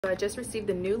I just received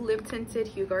the new lip tinted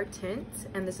Hugard tint,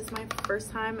 and this is my first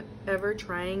time ever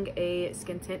trying a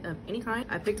skin tint of any kind.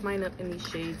 I picked mine up in the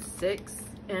shade 6,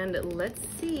 and let's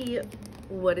see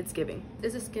what it's giving.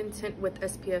 This is a skin tint with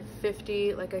SPF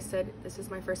 50. Like I said, this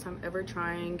is my first time ever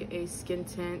trying a skin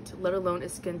tint, let alone a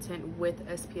skin tint with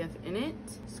SPF in it.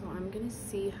 So I'm gonna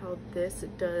see how this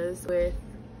does with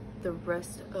the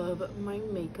rest of my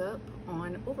makeup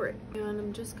on over it, and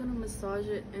I'm just gonna massage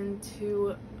it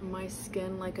into my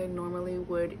skin like I normally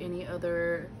would any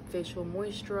other facial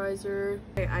moisturizer.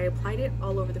 Okay, I applied it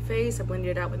all over the face. I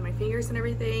blended it out with my fingers and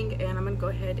everything, and I'm gonna go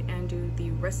ahead and do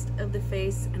the rest of the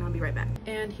face, and I'll be right back.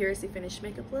 And here's the finished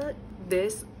makeup look.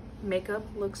 This makeup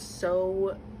looks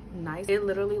so nice. It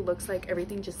literally looks like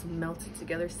everything just melted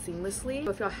together seamlessly.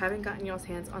 So if y'all haven't gotten y'all's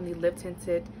hands on the lip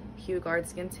tinted Hugard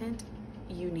skin tint,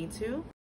 you need to.